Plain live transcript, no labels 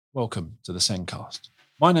Welcome to the Sendcast.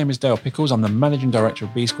 My name is Dale Pickles. I'm the Managing Director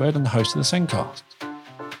of B Squared and the host of the Sendcast.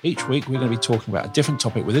 Each week, we're going to be talking about a different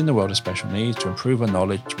topic within the world of special needs to improve our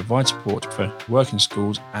knowledge, to provide support to professionals who work in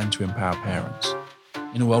schools, and to empower parents.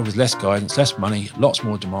 In a world with less guidance, less money, lots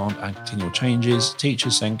more demand, and continual changes,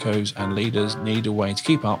 teachers, Senkos, and leaders need a way to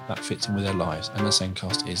keep up that fits in with their lives, and the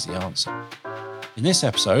Sendcast is the answer. In this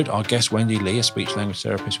episode, our guest Wendy Lee, a speech-language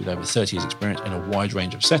therapist with over 30 years' experience in a wide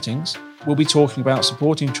range of settings, will be talking about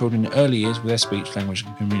supporting children in early years with their speech, language,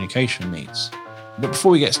 and communication needs. But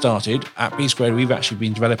before we get started, at B Squared, we've actually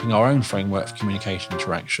been developing our own framework for communication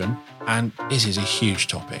interaction, and this is a huge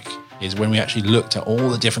topic. Is when we actually looked at all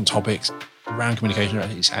the different topics around communication,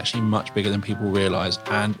 it's actually much bigger than people realise,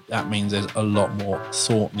 and that means there's a lot more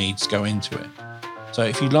thought needs to go into it. So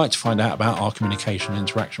if you'd like to find out about our communication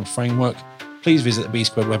interaction framework, please visit the B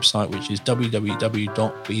Squared website, which is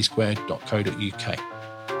www.bsquared.co.uk.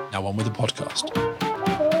 Now on with the podcast.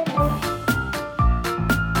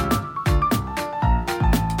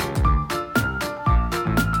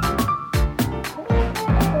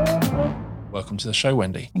 Welcome to the show,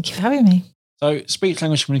 Wendy. Thank you for having me. So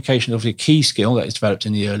speech-language communication is obviously a key skill that is developed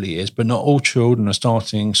in the early years, but not all children are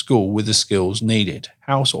starting school with the skills needed.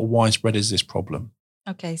 How sort of widespread is this problem?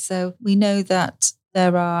 Okay, so we know that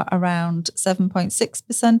there are around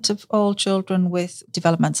 7.6% of all children with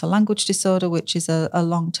developmental language disorder, which is a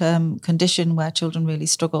long-term condition where children really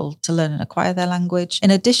struggle to learn and acquire their language. In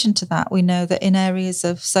addition to that, we know that in areas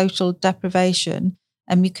of social deprivation,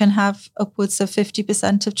 you can have upwards of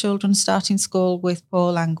 50% of children starting school with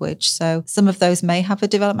poor language. So some of those may have a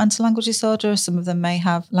developmental language disorder, some of them may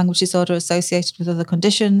have language disorder associated with other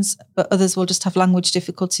conditions, but others will just have language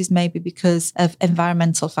difficulties maybe because of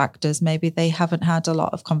environmental factors. Maybe they haven't had a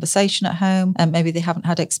lot of conversation at home, and maybe they haven't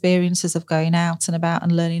had experiences of going out and about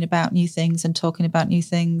and learning about new things and talking about new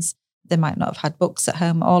things. They might not have had books at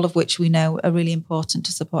home, all of which we know are really important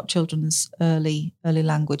to support children's early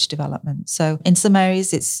language development. So in some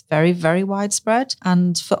areas, it's very, very widespread.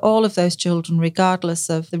 And for all of those children, regardless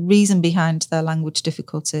of the reason behind their language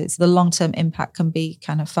difficulties, the long-term impact can be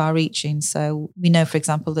kind of far-reaching. So we know, for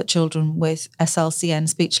example, that children with SLCN,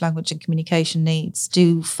 speech, language and communication needs,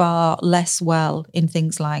 do far less well in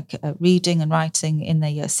things like reading and writing in their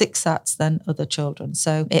year 6 SATs than other children.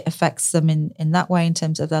 So it affects them in that way in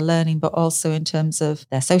terms of their learning, but also in terms of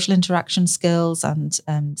their social interaction skills and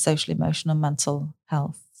social, emotional, and mental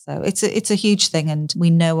health. So it's a huge thing. And we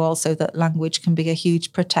know also that language can be a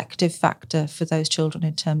huge protective factor for those children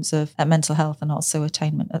in terms of mental health and also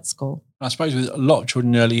attainment at school. I suppose with a lot of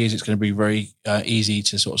children in the early years, it's going to be very easy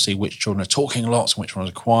to sort of see which children are talking lots and which ones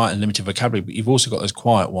are quiet and limited vocabulary. But you've also got those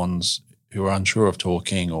quiet ones who are unsure of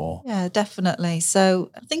talking or... Yeah, definitely. So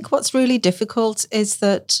I think what's really difficult is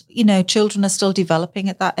that, children are still developing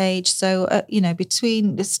at that age. So,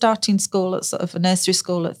 between starting school at sort of a nursery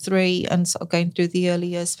school at 3 and sort of going through the early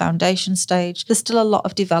years foundation stage, there's still a lot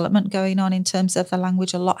of development going on in terms of the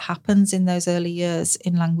language. A lot happens in those early years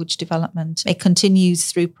in language development. It continues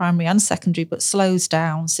through primary and secondary, but slows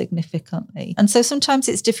down significantly. And so sometimes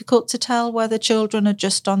it's difficult to tell whether children are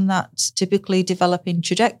just on that typically developing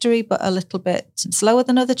trajectory, but a little bit slower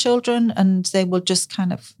than other children, and they will just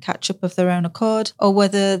kind of catch up of their own accord, or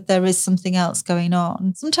whether there is something else going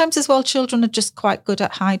on. Sometimes as well, children are just quite good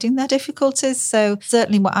at hiding their difficulties. So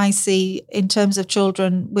certainly what I see in terms of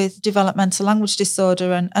children with developmental language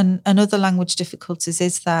disorder and other language difficulties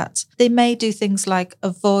is that they may do things like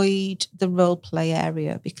avoid the role play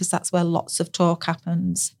area because that's where lots of talk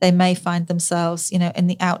happens. They may find themselves, in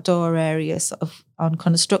the outdoor area, sort of on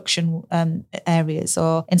construction areas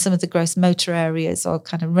or in some of the gross motor areas or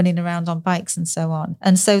kind of running around on bikes and so on.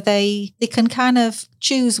 And so they can kind of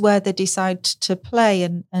choose where they decide to play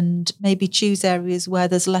and maybe choose areas where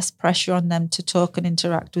there's less pressure on them to talk and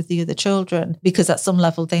interact with the other children because at some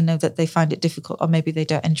level they know that they find it difficult or maybe they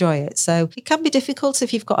don't enjoy it. So it can be difficult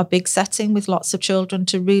if you've got a big setting with lots of children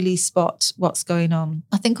to really spot what's going on.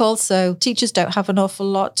 I think also teachers don't have an awful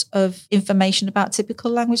lot of information about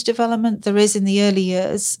typical language development. There is in the early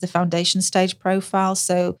years, the foundation stage profile.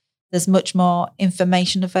 So there's much more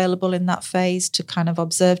information available in that phase to kind of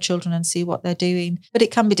observe children and see what they're doing. But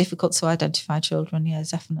it can be difficult to identify children, yeah,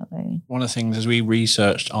 definitely. One of the things as we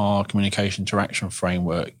researched our communication interaction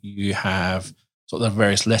framework, you have sort of the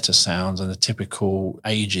various letter sounds and the typical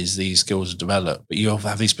ages these skills are developed. But you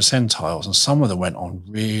have these percentiles, and some of them went on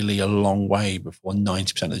really a long way before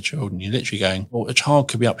 90% of the children. You're literally going, well, a child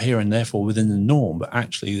could be up here and therefore within the norm, but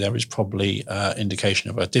actually there is probably indication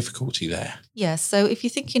of a difficulty there. Yes. So if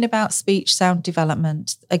you're thinking about speech sound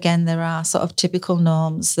development, again, there are sort of typical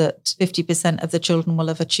norms that 50% of the children will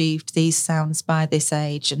have achieved these sounds by this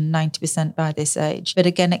age and 90% by this age. But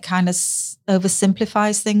again, it kind of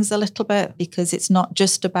oversimplifies things a little bit, because it's not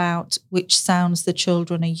just about which sounds the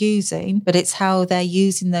children are using, but it's how they're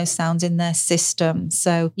using those sounds in their system.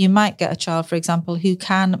 So you might get a child, for example, who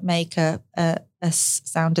can make a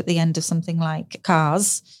sound at the end of something like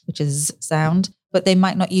cars, which is sound, but they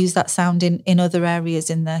might not use that sound in other areas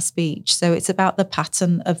in their speech. So it's about the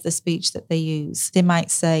pattern of the speech that they use. They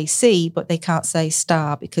might say see, but they can't say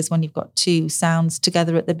star, because when you've got two sounds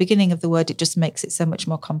together at the beginning of the word, it just makes it so much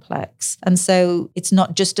more complex. And so it's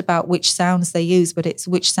not just about which sounds they use, but it's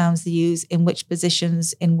which sounds they use in which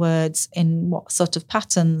positions in words, in what sort of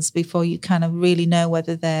patterns, before you kind of really know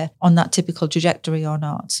whether they're on that typical trajectory or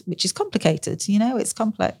not, which is complicated. It's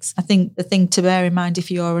complex. I think the thing to bear in mind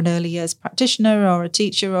if you're an early years practitioner or a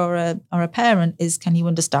teacher or a parent is, can you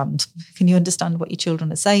understand? Can you understand what your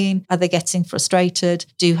children are saying? Are they getting frustrated?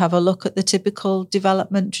 Do have a look at the typical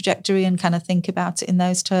development trajectory and kind of think about it in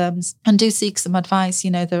those terms, and do seek some advice.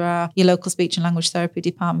 There are your local speech and language therapy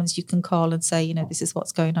departments you can call and say, this is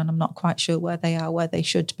what's going on. I'm not quite sure where they are, where they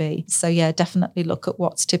should be. So yeah, definitely look at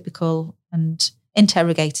what's typical and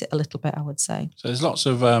interrogate it a little bit, I would say. So there's lots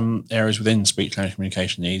of areas within speech language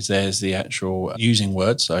communication needs. There's the actual using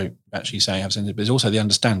words, so actually saying, but there's also the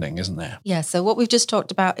understanding, isn't there? Yeah, so what we've just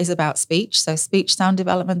talked about is about speech. So speech sound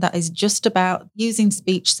development, that is just about using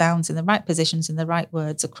speech sounds in the right positions, in the right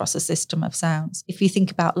words across a system of sounds. If you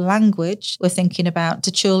think about language, we're thinking about,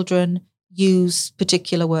 do children use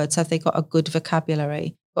particular words? Have they got a good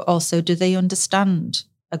vocabulary? But also, do they understand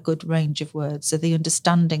a good range of words? Are they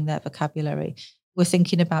understanding their vocabulary? We're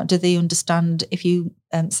thinking about, do they understand, if you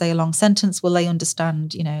say a long sentence, will they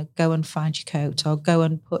understand, go and find your coat, or go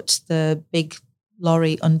and put the big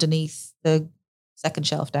lorry underneath the second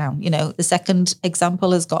shelf down? The second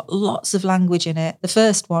example has got lots of language in it. The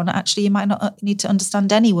first one, actually, you might not need to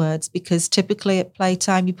understand any words, because typically at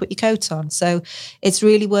playtime you put your coat on. So it's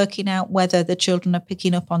really working out whether the children are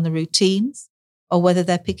picking up on the routines, or whether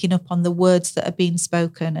they're picking up on the words that are being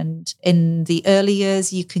spoken. And in the early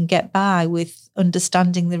years, you can get by with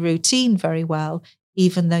understanding the routine very well,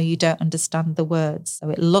 even though you don't understand the words. So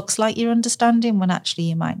it looks like you're understanding when actually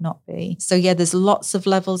you might not be. So yeah, there's lots of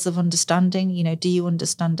levels of understanding. Do you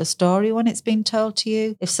understand a story when it's been told to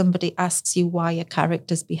you? If somebody asks you why a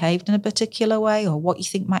character's behaved in a particular way, or what you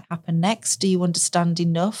think might happen next, do you understand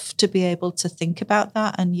enough to be able to think about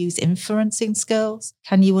that and use inferencing skills?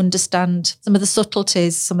 Can you understand some of the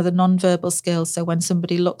subtleties, some of the nonverbal skills? So when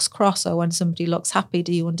somebody looks cross or when somebody looks happy,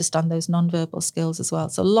 do you understand those nonverbal skills as well?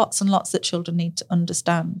 So lots and lots that children need to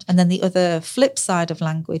understand. And then the other flip side of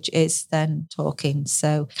language is then talking.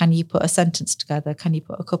 So can you put a sentence together? Can you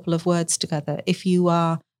put a couple of words together? If you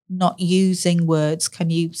are not using words,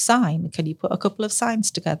 can you sign? Can you put a couple of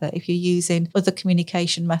signs together? If you're using other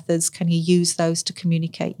communication methods, can you use those to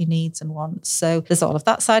communicate your needs and wants? So there's all of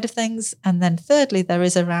that side of things. And then thirdly, there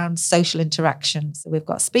is around social interaction. So we've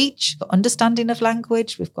got speech, we've got understanding of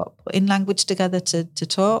language, we've got putting language together to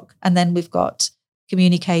talk. And then we've got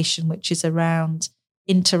communication, which is around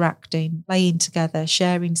interacting, playing together,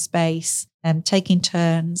 sharing space, taking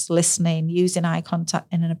turns, listening, using eye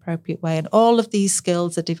contact in an appropriate way. And all of these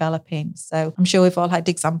skills are developing. So I'm sure we've all had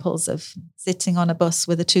examples of sitting on a bus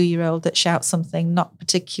with a 2-year-old that shouts something not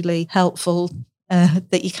particularly helpful,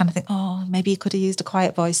 that you kind of think, oh, maybe you could have used a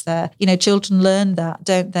quiet voice there. Children learn that,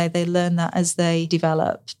 don't they? They learn that as they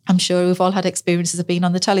develop. I'm sure we've all had experiences of being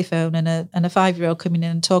on the telephone and a 5-year-old coming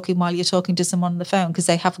in and talking while you're talking to someone on the phone, because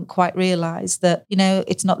they haven't quite realised that,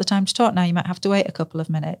 it's not the time to talk now. You might have to wait a couple of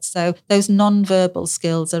minutes. So those non-verbal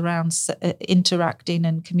skills around interacting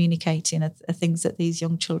and communicating are things that these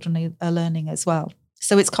young children are learning as well.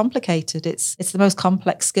 So it's complicated. It's the most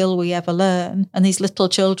complex skill we ever learn. And these little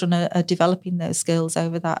children are developing those skills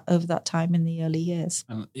over that time in the early years.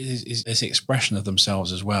 And it's the expression of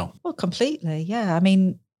themselves as well. Well, completely, yeah. I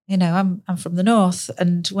mean, I'm from the north,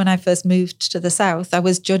 and when I first moved to the south, I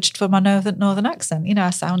was judged for my northern accent. I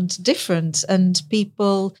sound different, and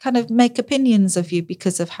people kind of make opinions of you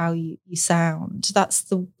because of how you sound. That's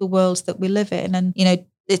the world that we live in. And,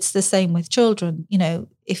 it's the same with children.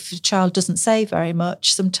 If a child doesn't say very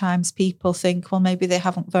much, sometimes people think, well, maybe they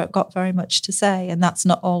haven't got very much to say. And that's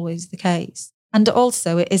not always the case. And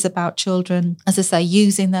also it is about children, as I say,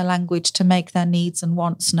 using their language to make their needs and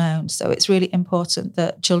wants known. So it's really important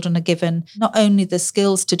that children are given not only the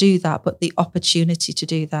skills to do that, but the opportunity to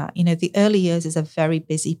do that. You know, the early years is a very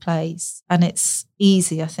busy place, and it's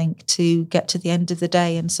easy, I think, to get to the end of the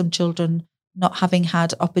day and some children not having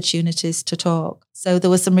had opportunities to talk. So there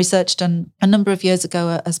was some research done a number of years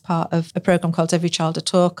ago as part of a program called Every Child a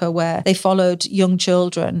Talker, where they followed young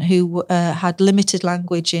children who had limited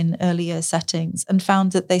language in earlier settings and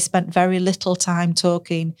found that they spent very little time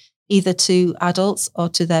talking either to adults or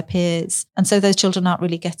to their peers. And so those children aren't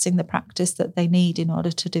really getting the practice that they need in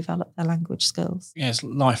order to develop their language skills. Yes,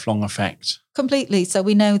 lifelong effect. Completely. So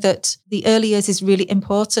we know that the early years is really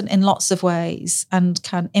important in lots of ways and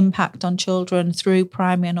can impact on children through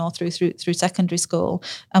primary and all through secondary school.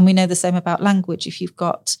 And we know the same about language. If you've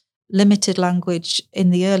got limited language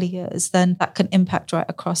in the early years, then that can impact right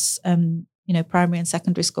across primary and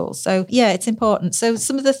secondary schools. So yeah, it's important. So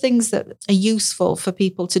some of the things that are useful for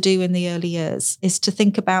people to do in the early years is to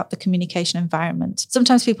think about the communication environment.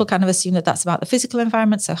 Sometimes people kind of assume that that's about the physical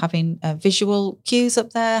environment. So having visual cues up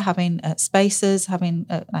there, having spaces, having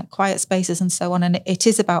like quiet spaces and so on. And it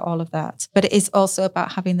is about all of that. But it is also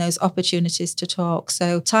about having those opportunities to talk.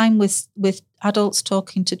 So time with adults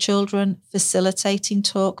talking to children, facilitating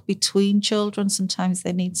talk between children. Sometimes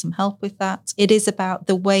they need some help with that. It is about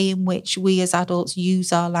the way in which we as adults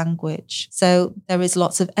use our language. So there is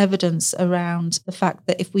lots of evidence around the fact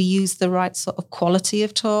that if we use the right sort of quality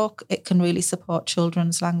of talk, it can really support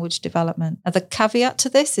children's language development. Now, the caveat to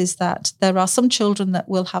this is that there are some children that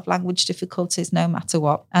will have language difficulties no matter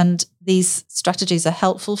what. And these strategies are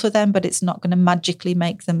helpful for them, but it's not going to magically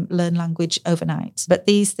make them learn language overnight. But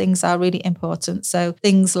these things are really important. So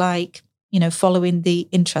things like, following the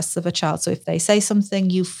interests of a child. So if they say something,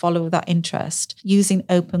 you follow that interest. Using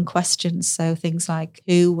open questions. So things like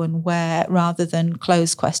who and where, rather than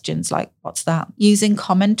closed questions like what's that? Using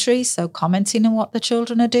commentary. So commenting on what the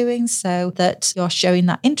children are doing so that you're showing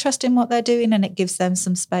that interest in what they're doing and it gives them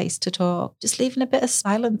some space to talk. Just leaving a bit of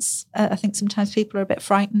silence. I think sometimes people are a bit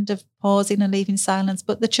frightened of pausing and leaving silence,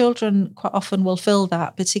 but the children quite often will fill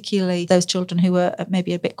that, particularly those children who are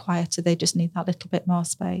maybe a bit quieter. They just need that little bit more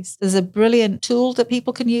space. There's a brilliant tool that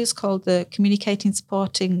people can use called the Communicating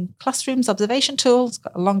Supporting Classrooms Observation Tool. It's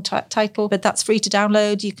got a long title, but that's free to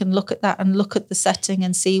download. You can look at that and look at the setting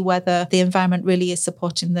and see whether the environment really is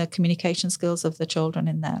supporting the communication skills of the children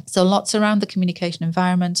in there. So lots around the communication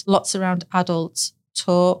environment, lots around adult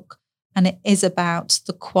talk. And it is about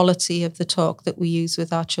the quality of the talk that we use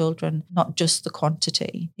with our children, not just the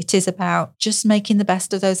quantity. It is about just making the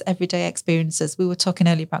best of those everyday experiences. We were talking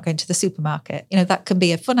earlier about going to the supermarket. That can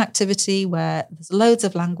be a fun activity where there's loads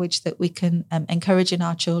of language that we can encourage in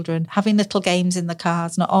our children. Having little games in the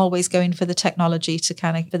cars, not always going for the technology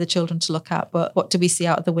for the children to look at, but what do we see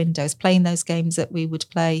out of the windows? Playing those games that we would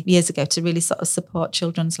play years ago to really sort of support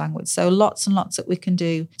children's language. So lots and lots that we can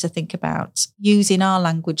do to think about using our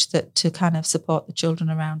language to kind of support the children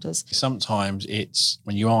around us. Sometimes it's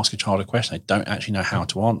when you ask a child a question, they don't actually know how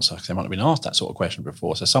to answer because they might have been asked that sort of question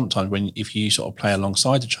before. So sometimes if you sort of play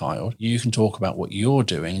alongside the child, you can talk about what you're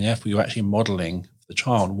doing and therefore you're actually modelling the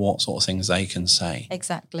child what sort of things they can say.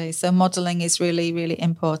 Exactly. So modelling is really, really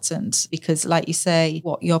important because, like you say,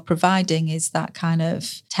 what you're providing is that kind of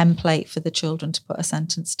template for the children to put a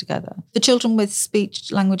sentence together. For children with speech,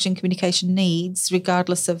 language and communication needs,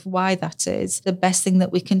 regardless of why that is, the best thing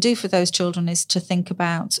that we can do for those children is to think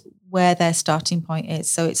about where their starting point is.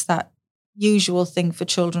 So it's that usual thing for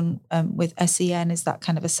children with SEN is that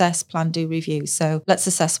kind of assess, plan, do, review. So let's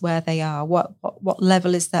assess where they are. What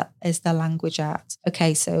level is their language at?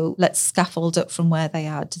 Okay, so let's scaffold up from where they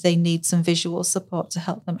are. Do they need some visual support to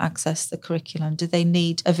help them access the curriculum? Do they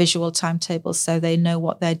need a visual timetable so they know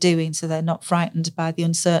what they're doing, so they're not frightened by the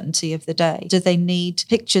uncertainty of the day? Do they need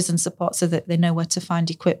pictures and support so that they know where to find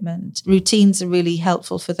equipment? Routines are really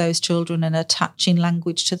helpful for those children, and attaching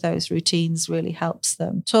language to those routines really helps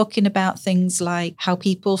them. Talking about things like how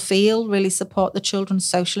people feel really support the children's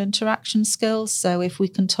social interaction skills. So if we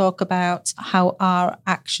can talk about how our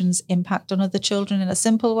actions impact on other children in a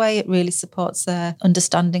simple way, it really supports their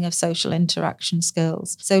understanding of social interaction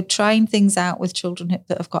skills. So trying things out with children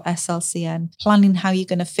that have got SLCN, planning how you're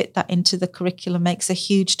going to fit that into the curriculum makes a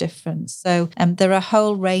huge difference. So there are a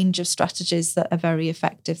whole range of strategies that are very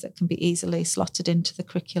effective that can be easily slotted into the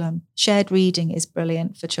curriculum. Shared reading is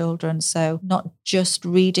brilliant for children. So not just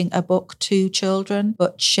reading a book to children,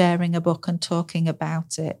 but sharing a book and talking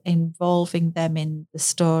about it, involving them in the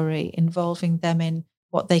story, involving them in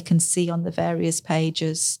what they can see on the various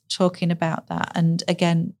pages, talking about that. And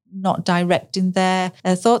again, not directing their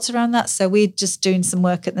thoughts around that. So we're just doing some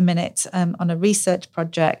work at the minute on a research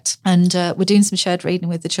project, and we're doing some shared reading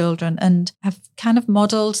with the children, and I've kind of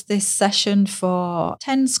modelled this session for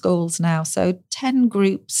 10 schools now. So 10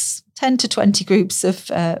 groups, 10 to 20 groups of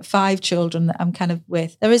 5 children that I'm kind of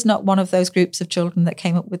with. There is not one of those groups of children that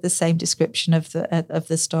came up with the same description of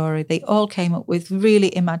the story. They all came up with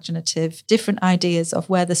really imaginative, different ideas of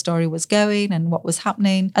where the story was going and what was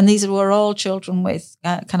happening. And these were all children with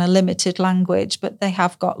kind of limited language, but they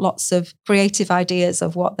have got lots of creative ideas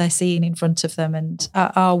of what they're seeing in front of them. And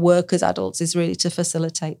our work as adults is really to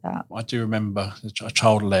facilitate that. I do remember a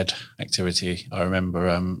child-led activity. I remember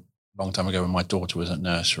long time ago when my daughter was at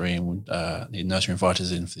nursery, and the nursery invited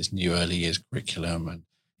us in for this new early years curriculum, and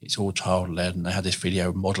it's all child-led, and they had this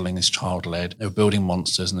video modelling this child-led. They were building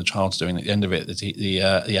monsters, and the child's doing it. At the end of it,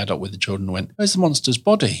 the adult with the children went, "Where's the monster's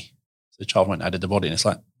body?" So the child went and added the body, and it's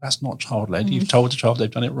like, that's not child-led. You've told the child they've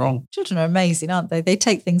done it wrong. Children are amazing, aren't they? They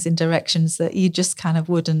take things in directions that you just kind of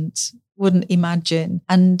wouldn't imagine.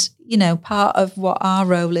 And, you know, part of what our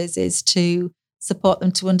role is to support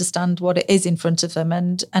them to understand what it is in front of them,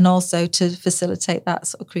 and also to facilitate that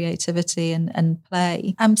sort of creativity and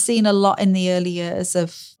play. I'm seeing a lot in the early years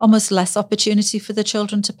of almost less opportunity for the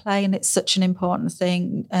children to play, and it's such an important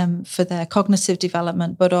thing for their cognitive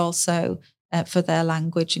development, but also for their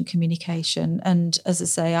language and communication. And as I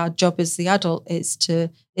say, our job as the adult is to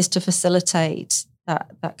facilitate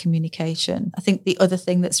that communication. I think the other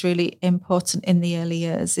thing that's really important in the early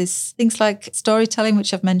years is things like storytelling,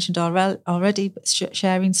 which I've mentioned already, but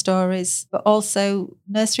sharing stories, but also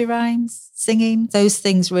nursery rhymes, singing. Those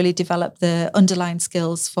things really develop the underlying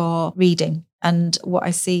skills for reading. And what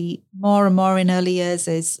I see more and more in early years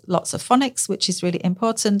is lots of phonics, which is really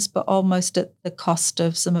important, but almost at the cost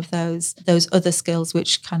of some of those other skills,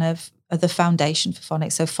 which kind of are the foundation for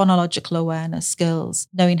phonics. So phonological awareness skills,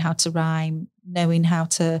 knowing how to rhyme, knowing how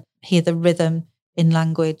to hear the rhythm in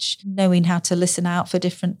language, knowing how to listen out for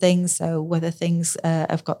different things. So whether things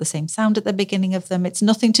have got the same sound at the beginning of them, it's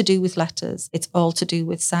nothing to do with letters. It's all to do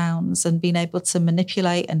with sounds, and being able to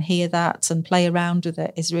manipulate and hear that and play around with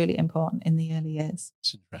it is really important in the early years.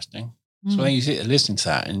 It's interesting. So when you sit listening to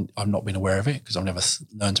that, and I've not been aware of it because I've never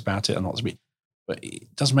learned about it, but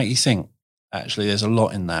it does make you think. Actually, there's a lot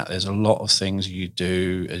in that. There's a lot of things you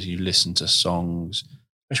do as you listen to songs,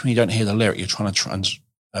 especially when you don't hear the lyric. You're trying to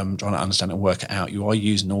understand and work it out. You are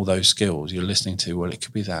using all those skills. You're listening to, well, it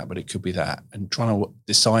could be that, but it could be that, and trying to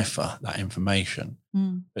decipher that information.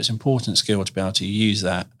 But it's an important skill to be able to use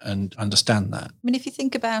that and understand that. I mean, if you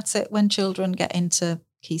think about it, when children get into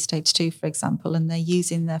Key Stage 2, for example, and they're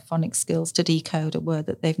using their phonics skills to decode a word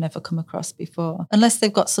that they've never come across before, unless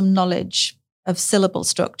they've got some knowledge of syllable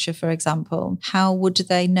structure, for example, how would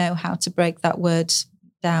they know how to break that word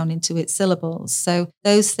down into its syllables? So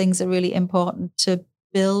those things are really important to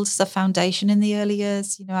build the foundation in the early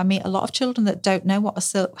years. You know, I meet a lot of children that don't know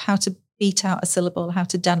how to beat out a syllable, how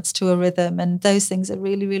to dance to a rhythm, and those things are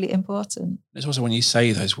really, really important. It's also when you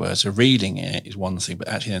say those words, so reading it is one thing, but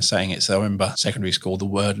actually then saying it. So I remember secondary school, the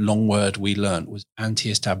long word we learned was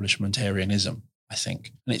anti-establishmentarianism, I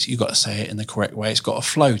think. And you've got to say it in the correct way. It's got a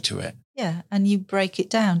flow to it. Yeah, and you break it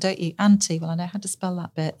down, don't you? Well, I know how to spell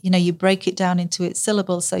that bit. You know, you break it down into its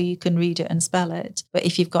syllables so you can read it and spell it. But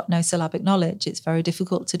if you've got no syllabic knowledge, it's very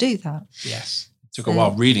difficult to do that. Yes. It took a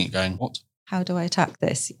while reading it going, what? How do I attack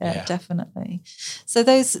this? Yeah, definitely. So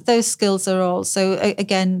those skills are all, so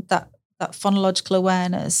again, that phonological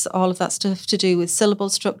awareness, all of that stuff to do with syllable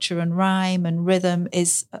structure and rhyme and rhythm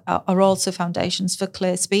are also foundations for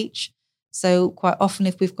clear speech. So quite often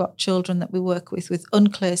if we've got children that we work with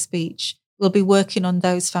unclear speech, we'll be working on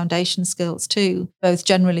those foundation skills too, both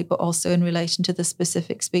generally but also in relation to the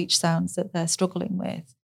specific speech sounds that they're struggling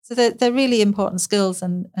with. So they're really important skills,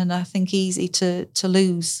 and I think easy to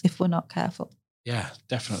lose if we're not careful. Yeah,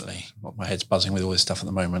 definitely. My head's buzzing with all this stuff at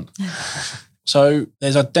the moment. So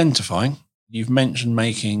there's identifying. You've mentioned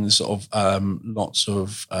making sort of lots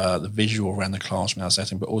of the visual around the classroom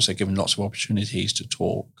setting, but also giving lots of opportunities to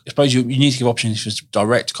talk. I suppose you need to give opportunities for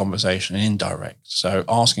direct conversation and indirect. So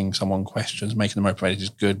asking someone questions, making them motivated is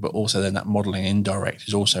good, but also then that modelling indirect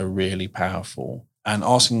is also really powerful. And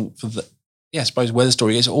asking for I suppose where the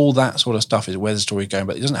story is, all that sort of stuff is where the story is going,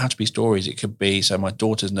 but it doesn't have to be stories. It could be, so my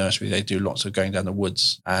daughter's nursery, they do lots of going down the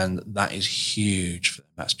woods, and that is huge for them.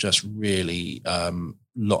 That's just really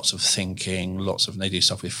lots of thinking, they do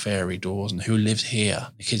stuff with fairy doors and who lives here.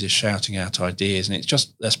 The kids are shouting out ideas, and it's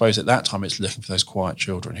just, I suppose at that time it's looking for those quiet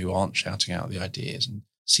children who aren't shouting out the ideas and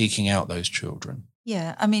seeking out those children.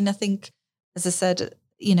 Yeah, I mean, I think, as I said,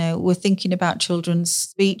 we're thinking about children's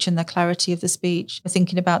speech and the clarity of the speech. We're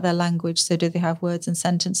thinking about their language. So do they have words and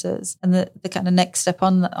sentences? And the kind of next step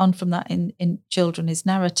on from that in children is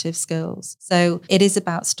narrative skills. So it is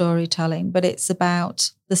about storytelling, but it's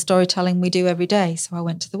about the storytelling we do every day. So I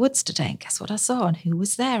went to the woods today and guess what I saw and who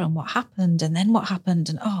was there and what happened and then what happened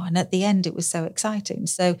and at the end it was so exciting.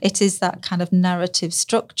 So it is that kind of narrative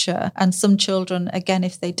structure. And some children, again,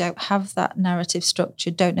 if they don't have that narrative structure,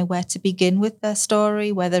 don't know where to begin with their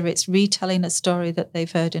story, whether it's retelling a story that they've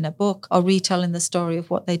heard in a book or retelling the story of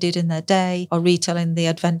what they did in their day or retelling the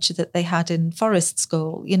adventure that they had in forest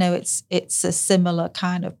school. It's a similar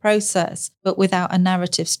kind of process, but without a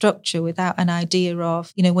narrative structure, without an idea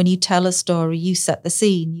of, when you tell a story, you set the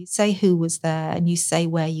scene, you say who was there and you say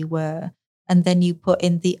where you were. And then you put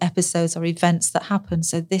in the episodes or events that happened.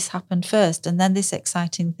 So this happened first and then this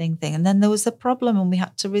exciting thing. And then there was a problem and we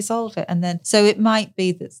had to resolve it. And then, so it might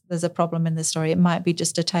be that there's a problem in the story. It might be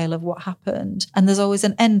just a tale of what happened. And there's always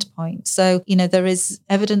an end point. So, there is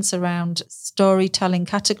evidence around storytelling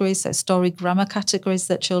categories, so story grammar categories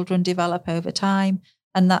that children develop over time.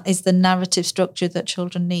 And that is the narrative structure that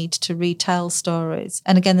children need to retell stories.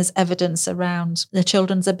 And again, there's evidence around the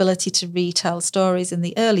children's ability to retell stories in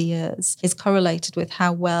the early years is correlated with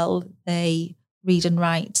how well they read and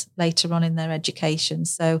write later on in their education.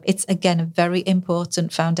 So it's, again, a very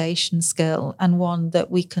important foundation skill and one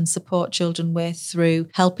that we can support children with through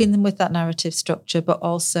helping them with that narrative structure, but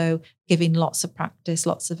also giving lots of practice,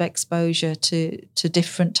 lots of exposure to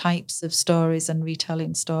different types of stories and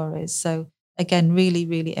retelling stories. So again, really,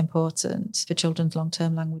 really important for children's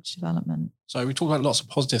long-term language development. So we talk about lots of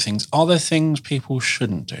positive things. Are there things people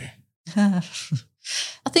shouldn't do? I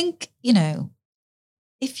think,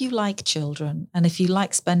 if you like children and if you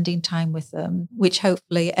like spending time with them, which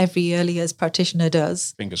hopefully every early years practitioner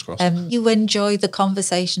does, fingers crossed, you enjoy the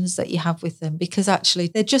conversations that you have with them because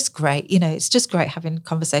actually they're just great. It's just great having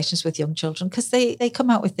conversations with young children because they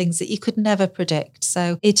come out with things that you could never predict.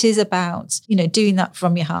 So it is about, doing that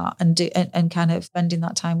from your heart and kind of spending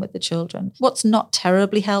that time with the children. What's not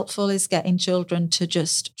terribly helpful is getting children to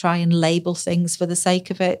just try and label things for the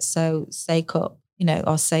sake of it. So say cup,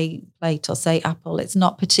 or say plate or say apple. It's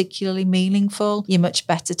not particularly meaningful. You're much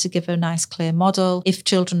better to give a nice clear model. If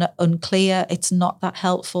children are unclear, it's not that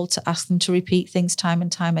helpful to ask them to repeat things time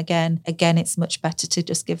and time again. Again, it's much better to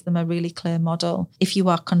just give them a really clear model. If you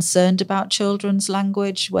are concerned about children's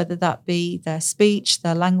language, whether that be their speech,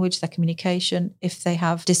 their language, their communication, if they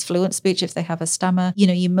have disfluent speech, if they have a stammer,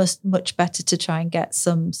 you must much better to try and get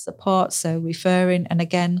some support. So referring, and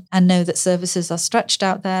again, I know that services are stretched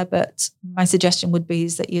out there, but my suggestion would be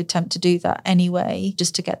is that you attempt to do that anyway,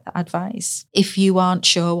 just to get that advice. If you aren't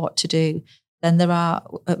sure what to do, then there are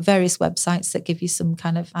various websites that give you some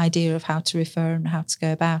kind of idea of how to refer and how to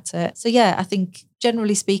go about it. So yeah, I think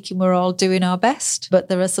generally speaking, we're all doing our best, but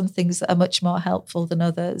there are some things that are much more helpful than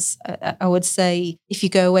others. I would say if you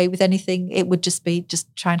go away with anything, it would just be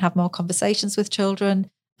try and have more conversations with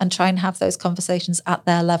children and try and have those conversations at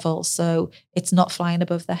their level. So it's not flying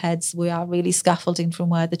above their heads. We are really scaffolding from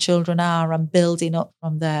where the children are and building up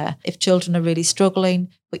from there. If children are really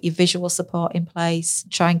struggling, put your visual support in place.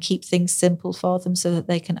 Try and keep things simple for them so that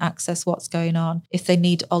they can access what's going on. If they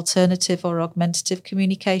need alternative or augmentative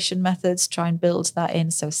communication methods, try and build that in.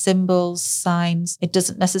 So symbols, signs. It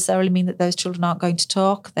doesn't necessarily mean that those children aren't going to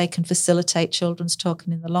talk. They can facilitate children's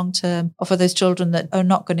talking in the long term. Or for those children that are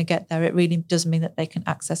not going to get there, it really does mean that they can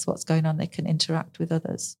access what's going on. They can interact with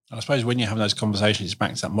others. And I suppose when you're having those conversations, it's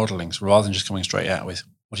back to that modelling. So rather than just coming straight out with,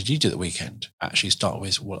 what did you do the weekend? Actually start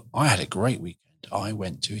with, well, I had a great weekend. I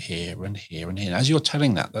went to here and here and here. And as you're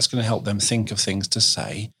telling that, that's going to help them think of things to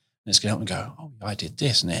say. And it's going to help them go, oh, I did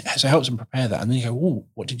this. And so it helps them prepare that. And then you go, oh,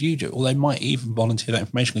 what did you do? Or they might even volunteer that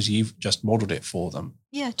information because you've just modelled it for them.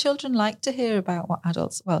 Yeah, children like to hear about what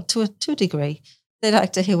adults, well, to a degree, they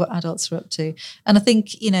like to hear what adults are up to. And I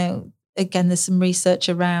think, again, there's some research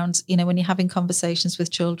around, when you're having conversations with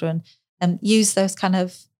children, use those kind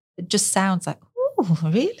of, it just sounds like, oh,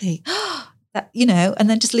 really? That, and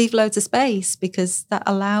then just leave loads of space because that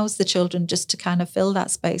allows the children just to kind of fill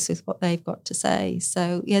that space with what they've got to say.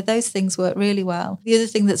 So yeah, those things work really well. The other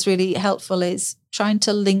thing that's really helpful is trying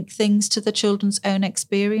to link things to the children's own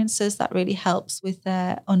experiences. That really helps with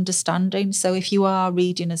their understanding. So if you are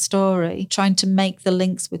reading a story, trying to make the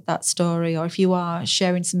links with that story, or if you are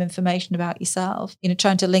sharing some information about yourself,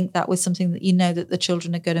 trying to link that with something that that the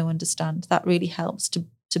children are going to understand, that really helps to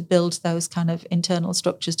build those kind of internal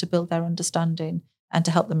structures, to build their understanding and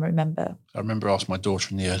to help them remember. I remember asking my daughter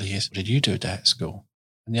in the early years, what did you do a day at school?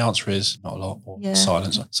 And the answer is not a lot, or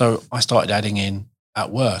silence. So I started adding in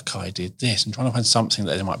at work I did this, and trying to find something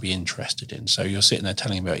that they might be interested in. So you're sitting there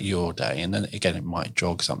telling about your day, and then again, it might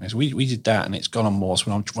jog something. So we did that, and it's gone on more.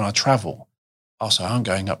 So when I travel, also I'm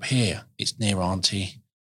going up here, it's near Auntie.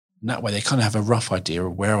 And that way they kind of have a rough idea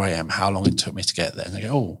of where I am, how long it took me to get there. And they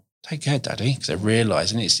go, oh, take care, Daddy, because they're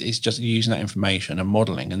realising it's just using that information and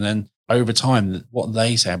modelling. And then over time, what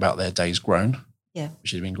they say about their day's grown,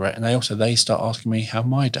 which has been great. And they start asking me how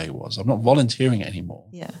my day was. I'm not volunteering it anymore.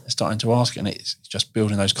 Yeah. They're starting to ask it, and it's just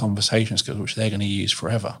building those conversation skills, which they're going to use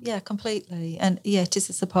forever. Yeah, completely. And it is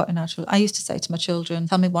a supporting natural. I used to say to my children,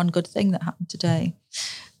 tell me one good thing that happened today,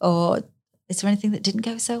 or is there anything that didn't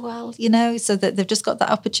go so well, so that they've just got that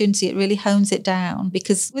opportunity. It really hones it down,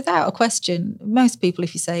 because without a question, most people,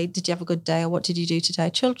 if you say, did you have a good day or what did you do today?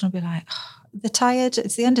 Children will be like, they're tired.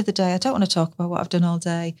 It's the end of the day. I don't want to talk about what I've done all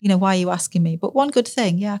day. Why are you asking me? But one good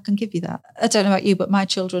thing, yeah, I can give you that. I don't know about you, but my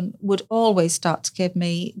children would always start to give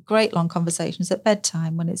me great long conversations at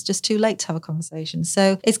bedtime when it's just too late to have a conversation.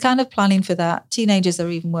 So it's kind of planning for that. Teenagers are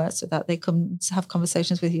even worse with that. They come to have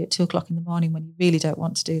conversations with you at 2:00 in the morning when you really don't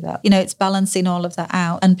want to do that. It's balancing all of that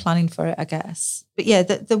out and planning for it, I guess. But yeah,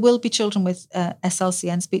 there will be children with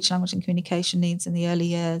SLCN, speech, language and communication needs in the early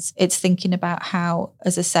years. It's thinking about how,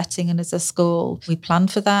 as a setting and as a school, we plan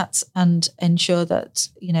for that and ensure that,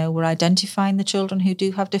 we're identifying the children who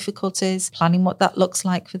do have difficulties, planning what that looks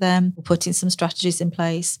like for them, putting some strategies in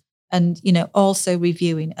place. And, also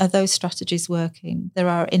reviewing, are those strategies working? There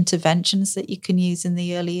are interventions that you can use in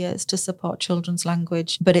the early years to support children's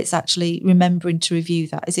language, but it's actually remembering to review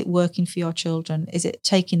that. Is it working for your children? Is it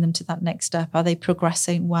taking them to that next step? Are they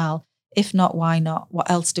progressing well? If not, why not? What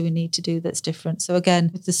else do we need to do that's different? So again,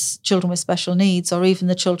 with the children with special needs, or even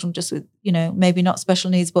the children just with, maybe not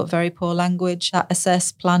special needs, but very poor language, that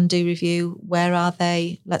assess, plan, do, review. Where are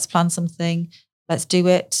they? Let's plan something. Let's do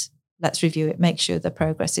it. Let's review it, make sure the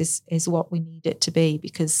progress is what we need it to be,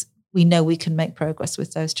 because we know we can make progress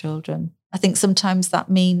with those children. I think sometimes that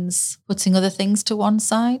means putting other things to one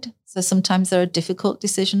side. So sometimes there are difficult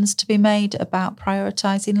decisions to be made about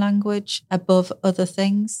prioritising language above other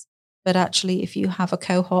things. But actually, if you have a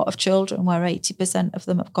cohort of children where 80% of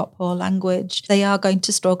them have got poor language, they are going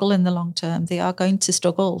to struggle in the long term. They are going to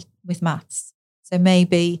struggle with maths. So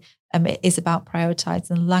maybe it is about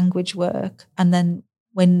prioritising language work, and then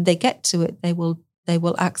when they get to it, they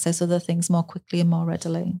will access other things more quickly and more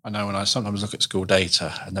readily. I know when I sometimes look at school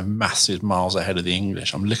data and the maths is miles ahead of the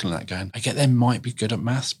English, I'm looking at that going, I get they might be good at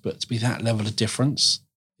maths, but to be that level of difference,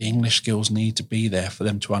 the English skills need to be there for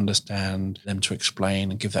them to understand, them to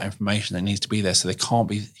explain and give that information that needs to be there. So they can't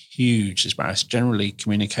be huge disparities. Generally,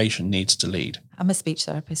 communication needs to lead. I'm a speech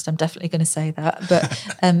therapist. I'm definitely going to say that.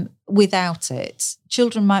 But without it,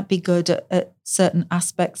 children might be good at certain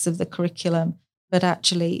aspects of the curriculum, but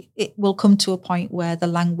actually it will come to a point where the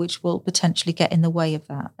language will potentially get in the way of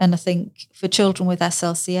that. And I think for children with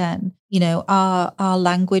SLCN, our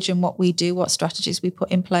language and what we do, what strategies we put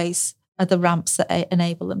in place are the ramps that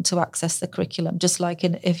enable them to access the curriculum. Just like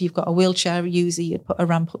if you've got a wheelchair user, you'd put a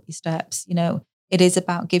ramp up your steps. It is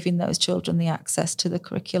about giving those children the access to the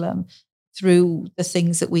curriculum through the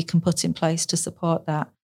things that we can put in place to support that.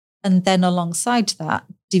 And then alongside that,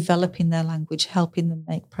 developing their language, helping them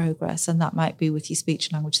make progress. And that might be with your speech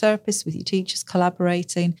and language therapists, with your teachers,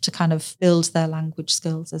 collaborating to kind of build their language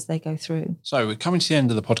skills as they go through. So we're coming to the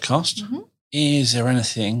end of the podcast. Mm-hmm. Is there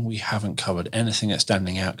anything we haven't covered? Anything that's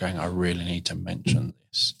standing out going, I really need to mention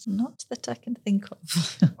this? Not that I can think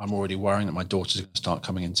of. I'm already worrying that my daughter's going to start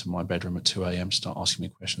coming into my bedroom at 2 a.m. to start asking me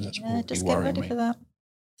questions. That's already just worrying get ready me. For that.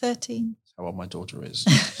 13. That's how old my daughter is.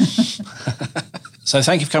 So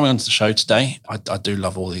thank you for coming on to the show today. I do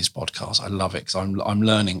love all these podcasts. I love it because I'm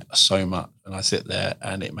learning so much, and I sit there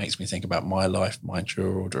and it makes me think about my life, my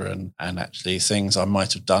children, and actually things I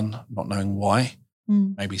might have done, not knowing why.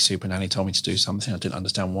 Maybe Super Nanny told me to do something. I didn't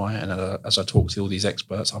understand why. And as I talk to all these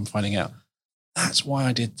experts, I'm finding out that's why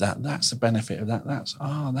I did that. That's the benefit of that.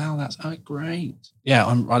 Now that's great. Yeah,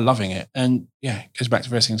 I'm loving it. And yeah, it goes back to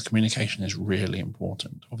various things. Communication is really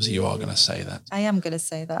important. Obviously, you are going to say that. I am going to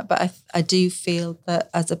say that. But I do feel that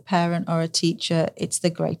as a parent or a teacher, it's the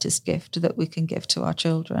greatest gift that we can give to our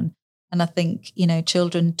children. And I think,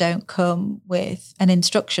 children don't come with an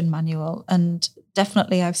instruction manual. And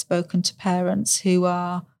definitely I've spoken to parents who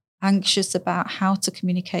are anxious about how to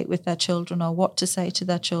communicate with their children or what to say to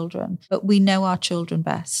their children. But we know our children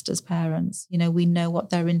best as parents. We know what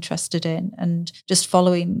they're interested in, and just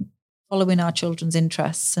following our children's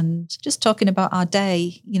interests and just talking about our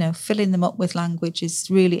day, filling them up with language is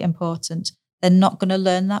really important. They're not going to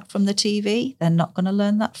learn that from the TV. They're not going to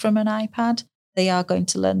learn that from an iPad. They are going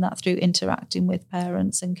to learn that through interacting with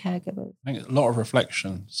parents and caregivers. I think a lot of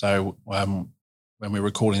reflection. So when we're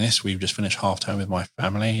recording this, we've just finished half term with my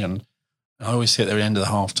family, and I always sit there at the end of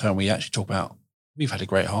the half term, we actually talk about, we've had a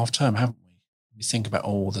great half term, haven't we? We think about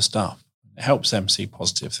all the stuff. It helps them see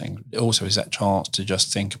positive things. It also is that chance to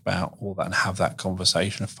just think about all that and have that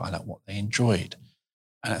conversation and find out what they enjoyed.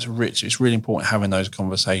 And it's rich. It's really important having those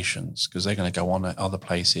conversations, because they're going to go on at other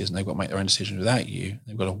places and they've got to make their own decisions without you.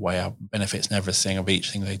 They've got to weigh up benefits and everything of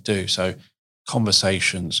each thing they do. So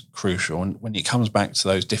conversations crucial. And when it comes back to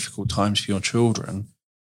those difficult times for your children,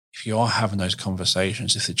 if you are having those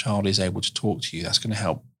conversations, if the child is able to talk to you, that's going to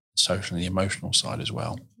help the social and the emotional side as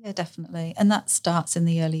well. Yeah, definitely. And that starts in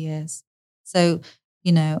the early years. So,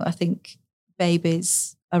 I think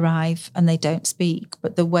babies arrive and they don't speak,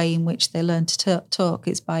 but the way in which they learn to talk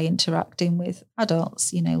is by interacting with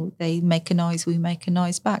adults. They make a noise, we make a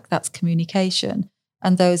noise back. That's communication.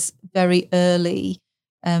 And those very early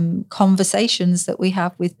conversations that we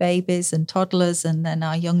have with babies and toddlers and then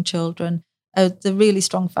our young children are the really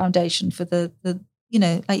strong foundation for the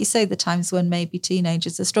like you say, the times when maybe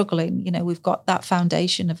teenagers are struggling. We've got that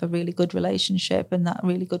foundation of a really good relationship and that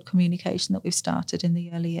really good communication that we've started in the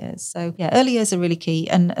early years. So yeah, early years are really key.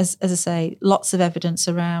 And as I say, lots of evidence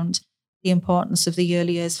around the importance of the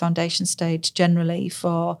early years foundation stage generally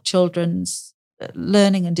for children's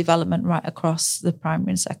learning and development right across the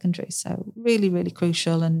primary and secondary. So really, really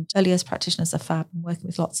crucial. And early years practitioners are fab. I'm working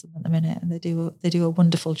with lots of them at the minute, and they do a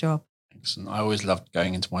wonderful job. And I always loved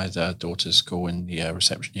going into my daughter's school in the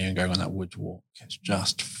reception year and going on that woods walk. It's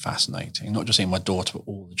just fascinating. Not just seeing my daughter, but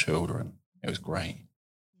all the children. It was great.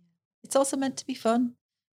 It's also meant to be fun.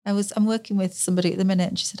 I'm working with somebody at the minute,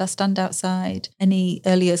 and she said, I stand outside any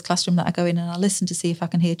early years classroom that I go in and I listen to see if I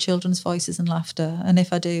can hear children's voices and laughter. And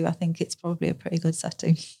if I do, I think it's probably a pretty good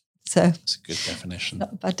setting. So it's a good definition.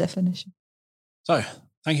 Not a bad definition. So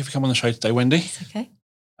thank you for coming on the show today, Wendy. It's okay.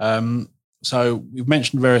 So we've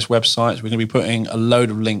mentioned various websites. We're going to be putting a load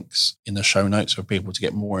of links in the show notes for people to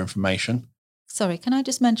get more information. Sorry, can I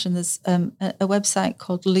just mention there's a website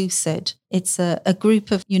called Lucid. It's a group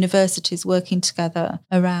of universities working together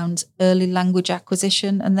around early language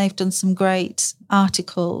acquisition, and they've done some great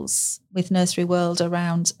articles with Nursery World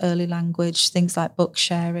around early language, things like book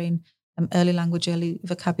sharing, early language, early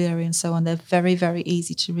vocabulary and so on. They're very, very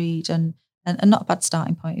easy to read and not a bad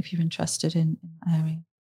starting point if you're interested in that area.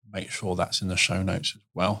 Make sure that's in the show notes as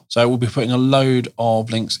well. So we'll be putting a load of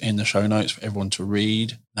links in the show notes for everyone to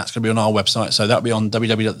read. That's going to be on our website. So that'll be on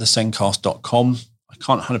www.thesencast.com. I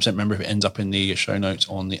can't 100% remember if it ends up in the show notes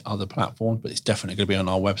on the other platform, but it's definitely going to be on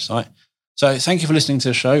our website. So thank you for listening to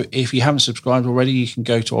the show. If you haven't subscribed already, you can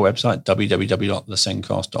go to our website,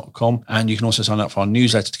 www.thesencast.com, and you can also sign up for our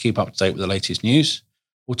newsletter to keep up to date with the latest news.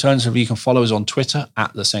 Alternatively, you can follow us on Twitter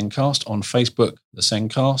 @TheSencast, on Facebook, The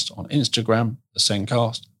Sencast, on Instagram, The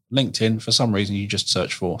Sencast, LinkedIn. For some reason, you just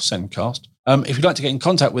search for Sencast. If you'd like to get in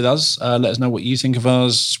contact with us, let us know what you think of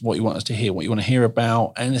us, what you want us to hear, what you want to hear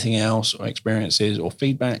about, anything else, or experiences or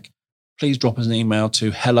feedback. Please drop us an email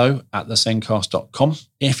to hello@thesencast.com.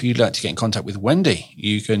 If you'd like to get in contact with Wendy,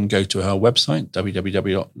 you can go to her website,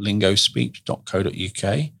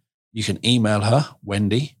 www.lingospeech.co.uk. You can email her,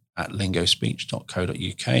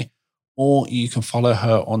 wendy@lingospeech.co.uk, or you can follow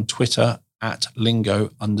her on Twitter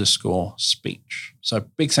 @lingo_speech. So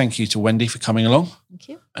big thank you to Wendy for coming along. Thank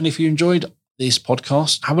you. And if you enjoyed this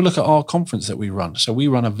podcast, have a look at our conference that we run. So we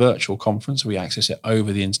run a virtual conference. We access it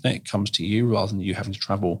over the internet. It comes to you rather than you having to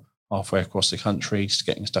travel halfway across the country, just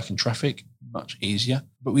getting stuck in traffic. Much easier.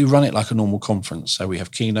 But we run it like a normal conference. So we have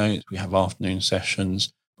keynotes, we have afternoon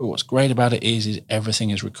sessions. But what's great about it is everything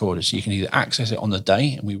is recorded. So you can either access it on the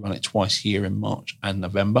day, and we run it twice a year in March and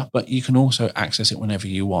November, but you can also access it whenever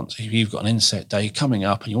you want. So if you've got an inset day coming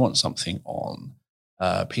up and you want something on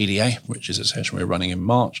PDA, which is a session we're running in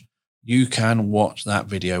March, you can watch that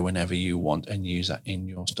video whenever you want and use that in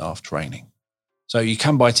your staff training. So you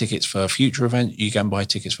can buy tickets for future events. You can buy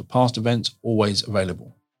tickets for past events, always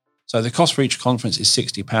available. So the cost for each conference is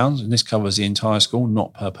 £60, and this covers the entire school,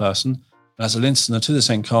 not per person. As a listener to the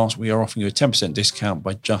Sendcast, we are offering you a 10% discount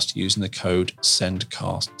by just using the code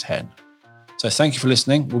SENDCAST10. So thank you for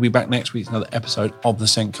listening. We'll be back next week with another episode of the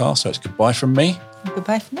Sendcast. So it's goodbye from me.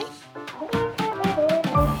 Goodbye from me.